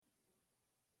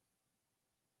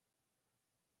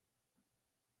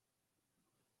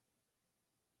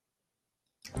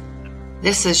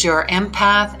This is your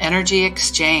Empath Energy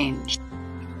Exchange.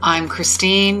 I'm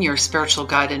Christine, your spiritual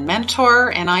guide and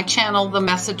mentor, and I channel the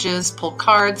messages, pull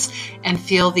cards, and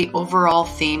feel the overall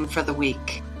theme for the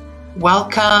week.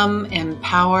 Welcome,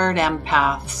 empowered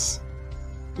empaths,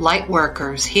 light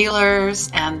workers,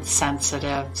 healers, and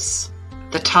sensitives.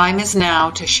 The time is now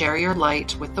to share your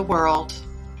light with the world.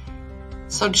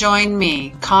 So join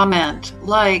me, comment,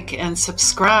 like, and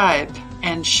subscribe,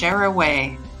 and share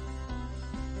away.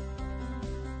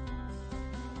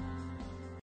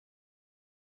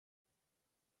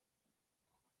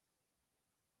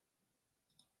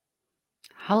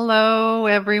 Hello,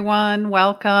 everyone.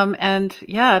 Welcome. And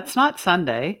yeah, it's not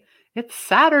Sunday. It's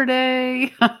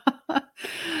Saturday.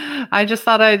 I just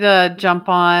thought I'd jump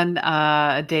on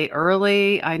a day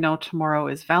early. I know tomorrow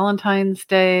is Valentine's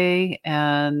Day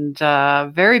and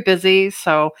very busy.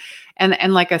 So,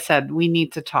 and like I said, we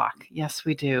need to talk. Yes,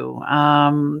 we do.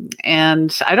 And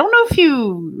I don't know if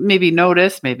you maybe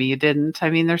noticed, maybe you didn't. I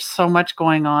mean, there's so much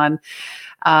going on.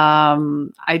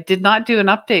 I did not do an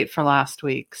update for last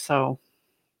week. So,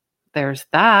 there's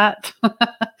that.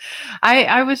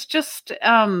 I was just,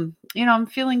 I'm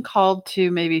feeling called to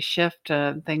maybe shift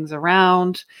things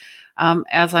around,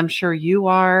 as I'm sure you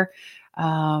are.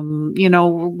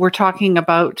 We're talking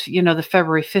about, the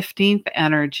February 15th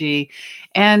energy.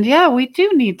 And yeah, we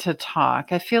do need to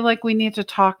talk. I feel like we need to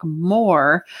talk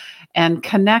more and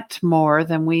connect more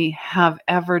than we have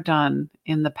ever done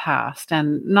in the past.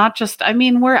 And not just,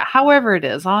 however it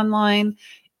is, online,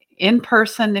 in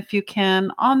person if you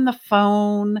can, on the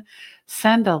phone,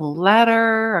 send a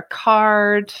letter, a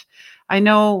card. I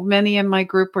know many in my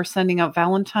group were sending out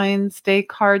Valentine's Day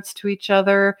cards to each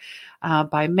other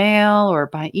by mail or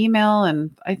by email,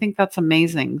 and I think that's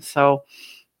amazing. So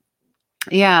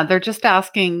yeah, they're just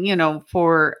asking,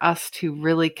 for us to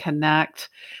really connect,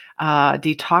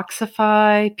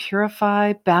 detoxify,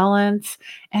 purify, balance,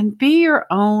 and be your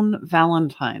own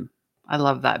Valentine. I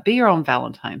love that. Be your own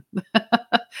Valentine.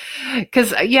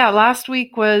 Because, last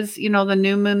week was, the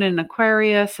new moon in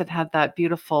Aquarius. It had that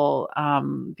beautiful,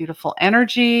 beautiful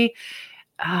energy.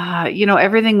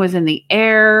 Everything was in the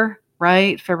air,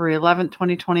 right? February 11th,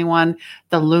 2021.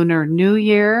 The Lunar New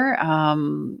Year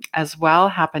as well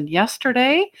happened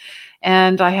yesterday.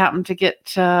 And I happened to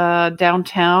get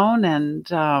downtown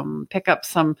and pick up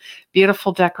some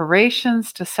beautiful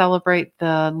decorations to celebrate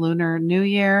the Lunar New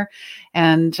Year.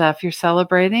 And if you're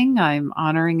celebrating, I'm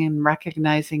honoring and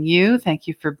recognizing you. Thank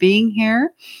you for being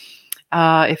here.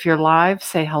 If you're live,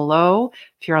 say hello.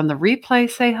 If you're on the replay,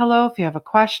 say hello. If you have a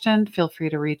question, feel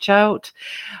free to reach out.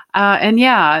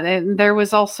 And there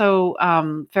was also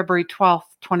February 12th,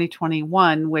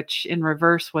 2021, which in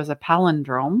reverse was a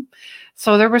palindrome.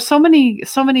 So there were so many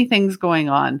things going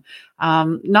on.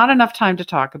 Not enough time to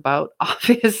talk about,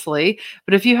 obviously.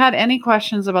 But if you had any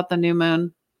questions about the new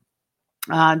moon,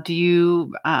 do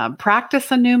you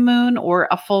practice a new moon or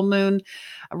a full moon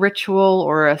ritual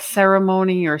or a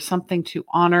ceremony or something to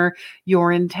honor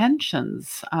your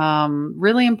intentions?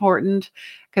 Really important,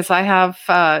 because I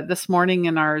have this morning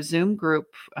in our Zoom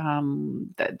group,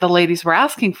 the ladies were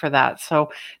asking for that.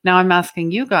 So now I'm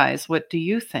asking you guys, what do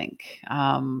you think?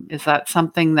 Is that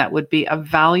something that would be of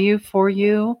value for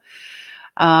you?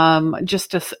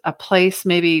 Just a place,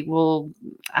 maybe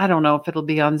I don't know if it'll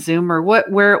be on Zoom or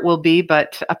where it will be,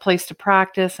 but a place to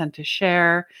practice and to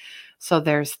share. So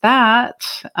there's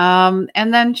that.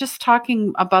 And then just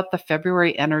talking about the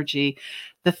February energy,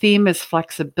 the theme is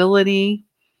flexibility.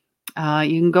 You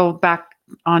can go back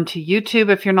onto YouTube.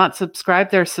 If you're not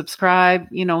subscribed there, subscribe,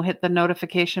 hit the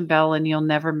notification bell and you'll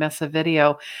never miss a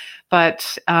video.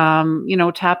 But,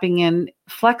 tapping in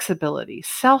flexibility,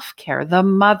 self-care, the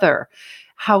mother,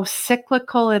 how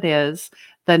cyclical it is,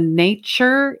 the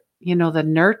nature, the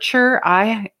nurture.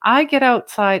 I get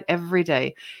outside every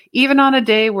day, even on a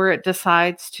day where it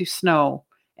decides to snow.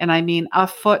 And I mean a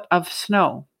foot of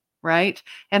snow, right?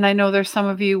 And I know there's some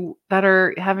of you that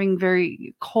are having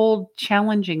very cold,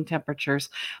 challenging temperatures,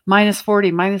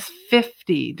 -40,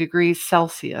 -50 degrees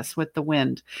Celsius with the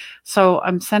wind. So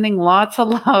I'm sending lots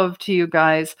of love to you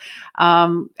guys.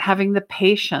 Having the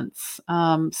patience,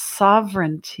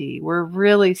 sovereignty. We're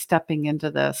really stepping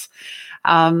into this.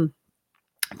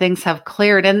 Things have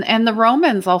cleared. And the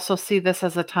Romans also see this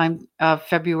as a time of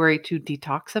February to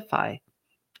detoxify.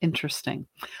 Interesting.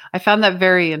 I found that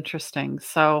very interesting.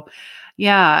 So,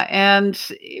 yeah. And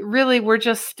really, we're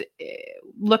just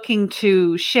looking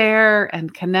to share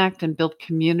and connect and build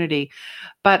community.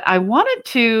 But I wanted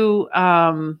to,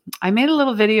 I made a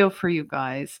little video for you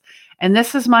guys. And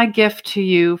this is my gift to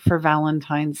you for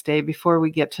Valentine's Day before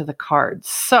we get to the cards.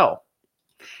 So,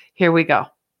 here we go.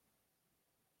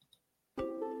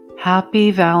 Happy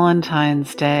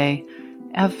Valentine's Day,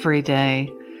 every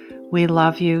day. We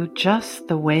love you just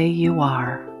the way you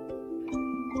are.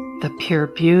 The pure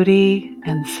beauty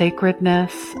and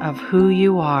sacredness of who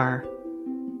you are.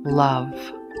 Love.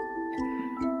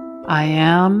 I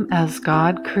am as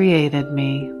God created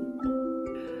me.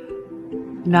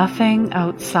 Nothing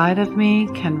outside of me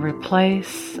can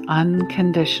replace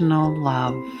unconditional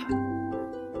love.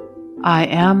 I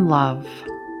am love.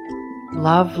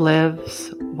 Love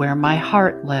lives where my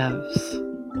heart lives.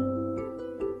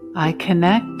 I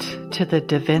connect to the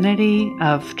divinity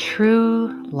of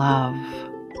true love.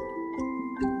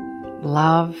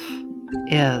 Love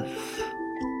is.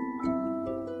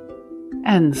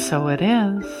 And so it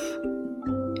is.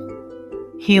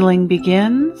 Healing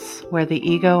begins where the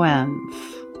ego ends.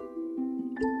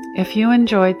 If you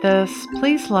enjoyed this,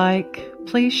 please like,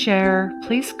 please share,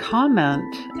 please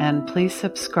comment, and please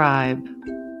subscribe.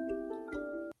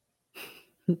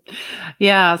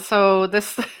 Yeah, so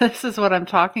this is what I'm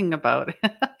talking about.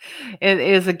 It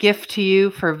is a gift to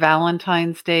you for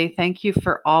Valentine's Day. Thank you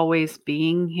for always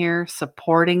being here,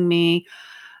 supporting me,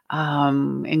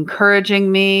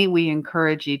 encouraging me. We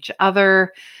encourage each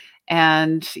other.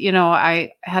 And,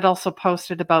 I had also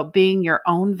posted about being your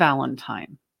own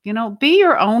Valentine. Be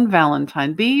your own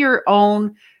Valentine. Be your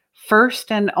own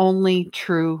first and only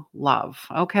true love,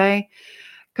 okay?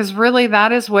 Because really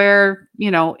that is where,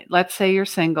 let's say you're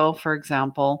single, for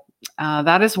example,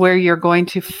 that is where you're going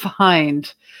to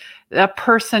find a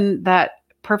person that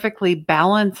perfectly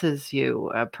balances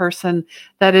you, a person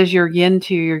that is your yin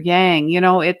to your yang.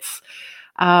 It's,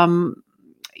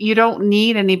 you don't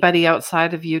need anybody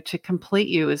outside of you to complete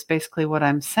you is basically what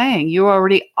I'm saying. You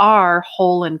already are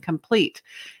whole and complete.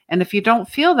 And if you don't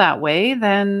feel that way,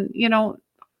 then,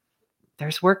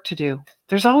 there's work to do.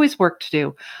 There's always work to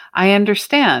do. I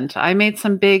understand. I made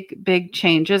some big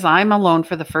changes. I'm alone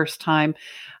for the first time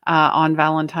on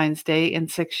Valentine's Day in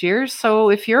 6 years. So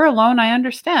if you're alone, I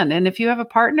understand. And if you have a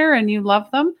partner and you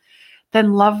love them,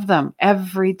 then love them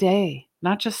every day,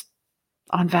 not just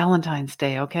on Valentine's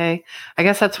Day. Okay. I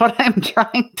guess that's what I'm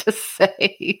trying to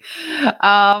say.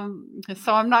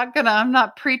 So I'm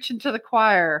not preaching to the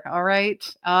choir. All right.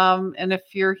 And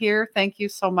if you're here, thank you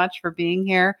so much for being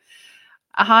here.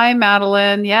 Hi,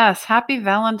 Madeline. Yes. Happy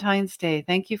Valentine's Day.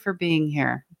 Thank you for being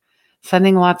here.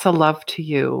 Sending lots of love to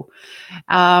you.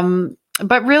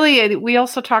 But really, we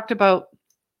also talked about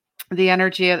the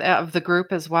energy of the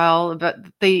group as well. But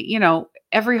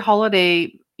every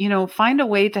holiday, find a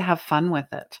way to have fun with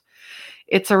it.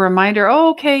 It's a reminder,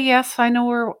 okay, yes, I know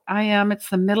where I am. It's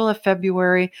the middle of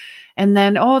February. And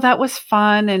then, that was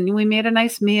fun. And we made a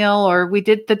nice meal, or we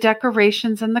did the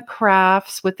decorations and the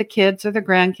crafts with the kids or the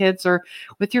grandkids or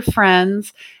with your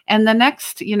friends. And the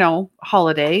next,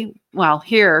 holiday, well,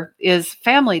 here is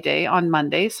Family Day on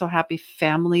Monday. So happy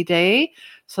Family Day.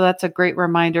 So that's a great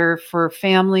reminder for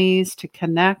families to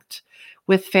connect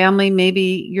with family.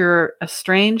 Maybe you're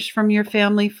estranged from your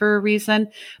family for a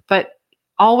reason, but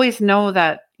always know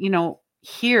that,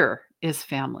 here is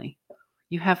family.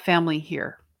 You have family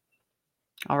here.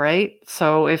 All right.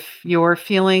 So if you're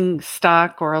feeling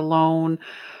stuck or alone,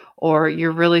 or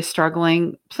you're really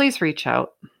struggling, please reach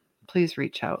out. Please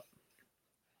reach out.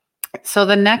 So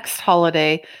the next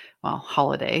holiday, the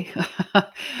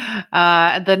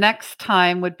next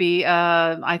time would be,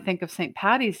 I think of St.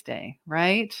 Paddy's Day,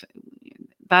 right?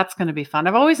 That's going to be fun.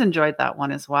 I've always enjoyed that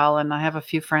one as well. And I have a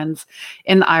few friends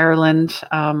in Ireland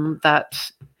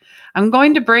that I'm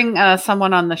going to bring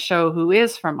someone on the show who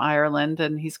is from Ireland,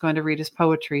 and he's going to read his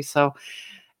poetry. So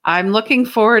I'm looking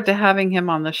forward to having him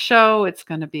on the show. It's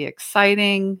going to be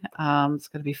exciting. It's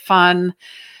going to be fun.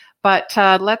 But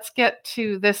let's get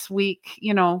to this week.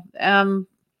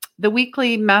 The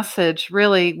weekly message,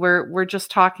 really, we're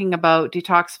just talking about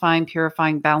detoxifying,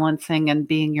 purifying, balancing, and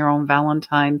being your own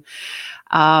Valentine.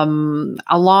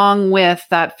 Along with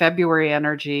that February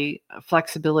energy,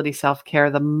 flexibility, self-care,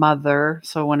 the mother.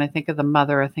 So when I think of the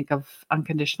mother, I think of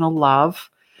unconditional love,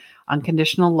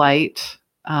 unconditional light,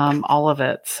 all of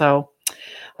it. So,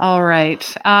 all right.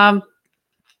 So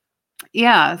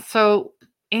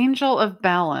Angel of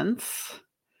Balance.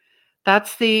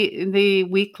 That's the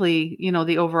weekly,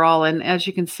 the overall. And as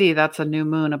you can see, that's a new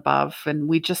moon above, and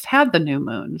we just had the new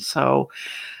moon. So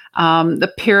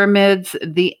the pyramids,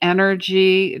 the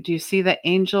energy, do you see the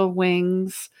angel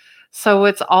wings? So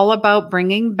it's all about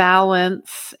bringing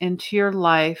balance into your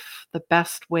life the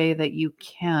best way that you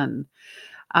can.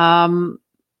 And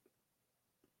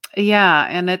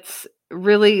it's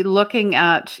really looking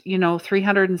at,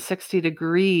 360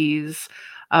 degrees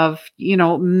of,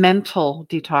 mental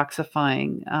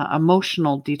detoxifying,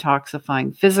 emotional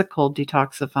detoxifying, physical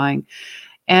detoxifying,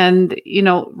 And,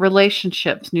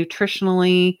 relationships,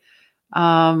 nutritionally,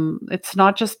 it's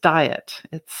not just diet.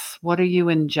 It's what are you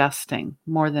ingesting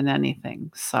more than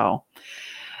anything. So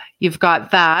you've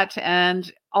got that.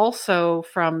 And also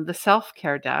from the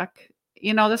self-care deck,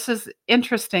 this is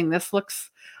interesting. This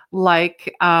looks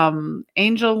like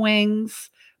angel wings,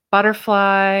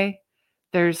 butterfly.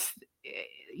 There's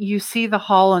You see the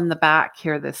hall in the back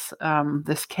here, this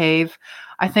cave.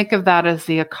 I think of that as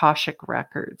the Akashic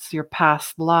records, your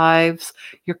past lives.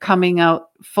 You're coming out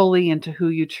fully into who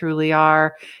you truly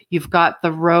are. You've got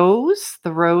the rose.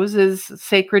 The rose is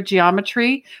sacred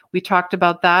geometry. We talked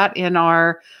about that in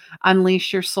our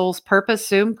Unleash Your Soul's Purpose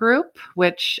Zoom group,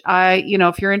 which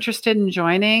if you're interested in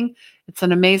joining, it's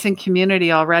an amazing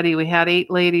community already. We had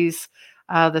 8 ladies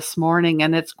this morning,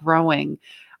 and it's growing.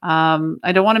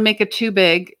 I don't want to make it too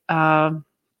big, but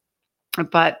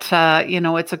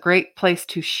it's a great place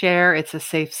to share. It's a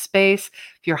safe space.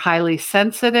 If you're highly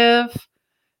sensitive,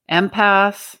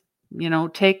 empath,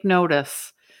 take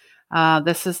notice.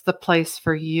 This is the place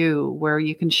for you where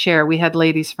you can share. We had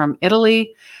ladies from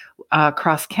Italy,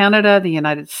 across Canada, the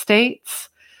United States.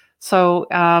 So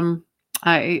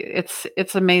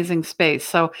it's amazing space.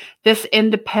 So this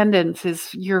independence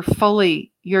is you're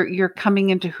coming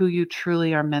into who you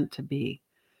truly are meant to be,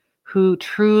 who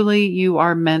truly you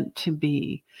are meant to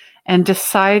be, and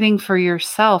deciding for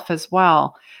yourself as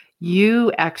well.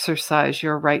 You exercise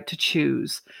your right to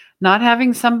choose, not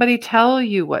having somebody tell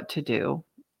you what to do.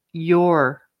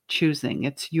 You're choosing.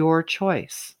 It's your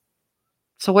choice.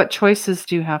 So what choices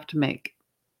do you have to make?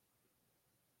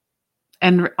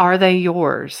 And are they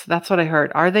yours? That's what I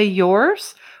heard. Are they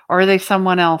yours or are they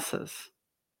someone else's?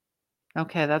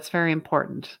 Okay, that's very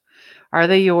important. Are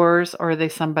they yours or are they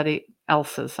somebody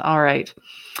else's? All right.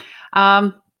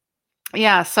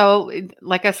 Yeah, so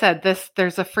like I said,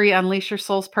 there's a free Unleash Your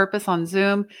Soul's Purpose on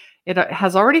Zoom. It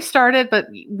has already started, but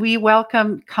we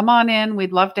come on in.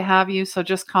 We'd love to have you. So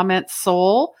just comment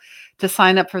soul to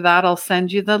sign up for that. I'll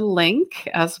send you the link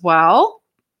as well.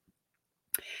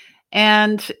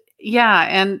 And yeah,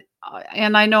 and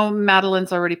I know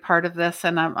Madeline's already part of this,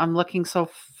 and I'm looking so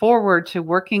forward to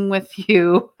working with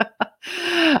you.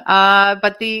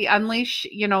 But the Unleash,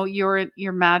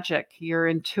 your magic, your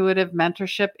intuitive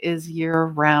mentorship is year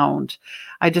round.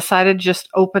 I decided to just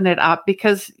open it up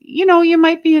because, you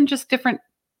might be in just different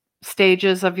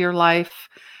stages of your life.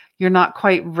 You're not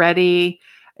quite ready.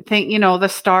 I think, the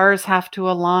stars have to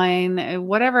align,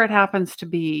 whatever it happens to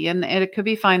be. And it could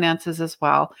be finances as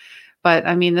well. But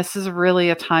I mean, this is really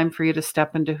a time for you to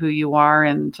step into who you are.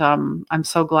 And I'm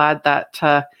so glad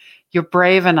that you're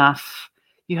brave enough.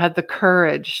 You had the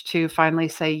courage to finally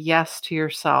say yes to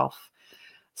yourself.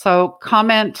 So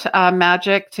comment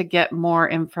magic to get more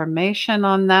information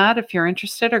on that if you're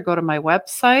interested, or go to my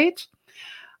website.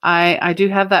 I do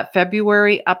have that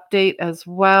February update as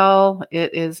well.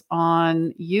 It is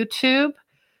on YouTube.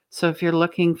 So if you're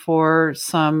looking for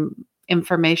some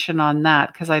information on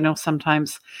that, because I know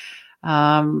sometimes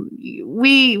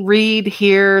we read,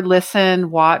 hear, listen,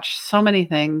 watch so many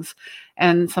things,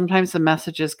 and sometimes the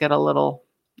messages get a little,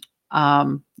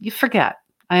 you forget.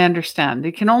 I understand.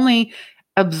 You can only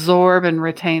absorb and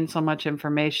retain so much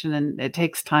information, and it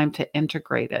takes time to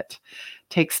integrate it.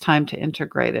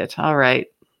 All right.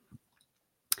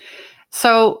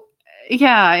 So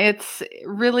yeah, it's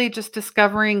really just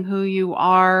discovering who you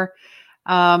are.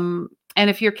 And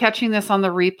if you're catching this on the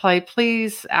replay,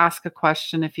 please ask a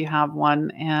question if you have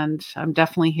one, and I'm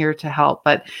definitely here to help.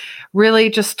 But really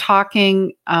just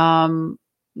talking,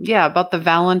 about the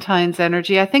Valentine's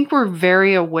energy. I think we're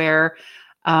very aware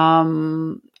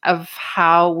of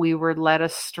how we were led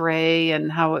astray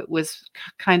and how it was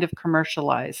kind of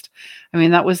commercialized. I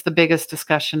mean, that was the biggest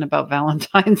discussion about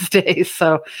Valentine's Day.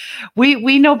 So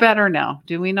we know better now,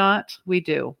 do we not? We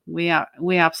do. We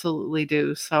absolutely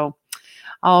do. So,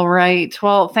 all right.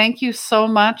 Well, thank you so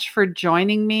much for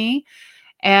joining me.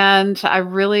 And I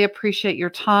really appreciate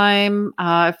your time.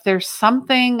 If there's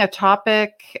a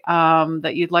topic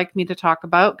that you'd like me to talk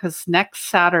about, because next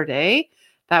Saturday,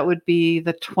 that would be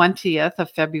the 20th of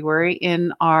February,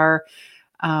 in our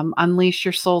Unleash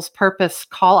Your Soul's Purpose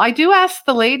call, I do ask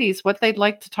the ladies what they'd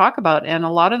like to talk about. And a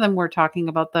lot of them were talking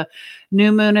about the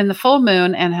new moon and the full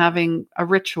moon and having a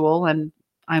ritual. And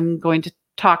I'm going to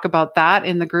talk about that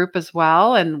in the group as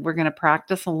well. And we're going to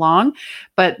practice along.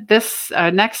 But this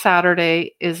next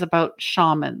Saturday is about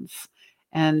shamans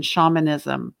and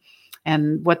shamanism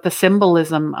and what the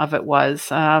symbolism of it was.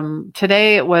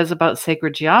 Today it was about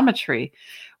sacred geometry,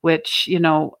 which,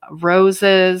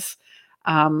 roses,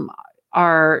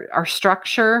 our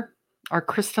structure, Our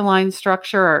crystalline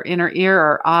structure, our inner ear,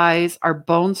 our eyes, our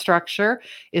bone structure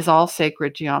is all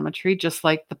sacred geometry, just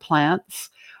like the plants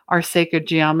are sacred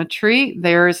geometry.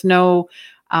 There is no,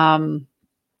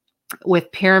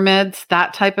 with pyramids,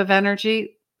 that type of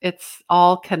energy, it's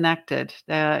all connected.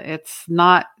 It's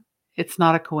not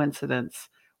a coincidence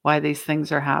why these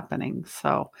things are happening.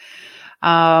 So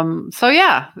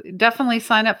yeah, definitely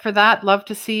sign up for that. Love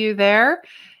to see you there.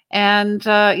 And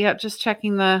yeah, just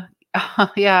checking the,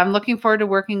 yeah, I'm looking forward to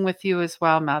working with you as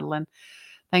well, Madeline.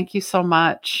 Thank you so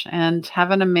much. And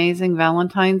have an amazing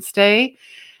Valentine's Day.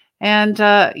 And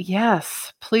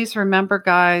yes, please remember,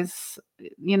 guys,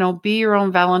 be your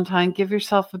own Valentine. Give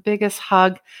yourself the biggest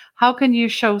hug. How can you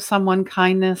show someone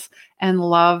kindness and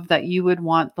love that you would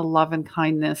want the love and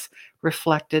kindness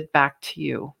reflected back to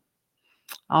you?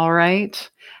 All right.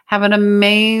 Have an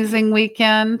amazing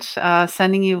weekend.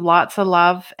 Sending you lots of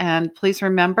love. And please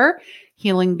remember,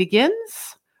 healing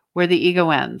begins where the ego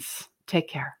ends. Take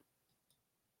care.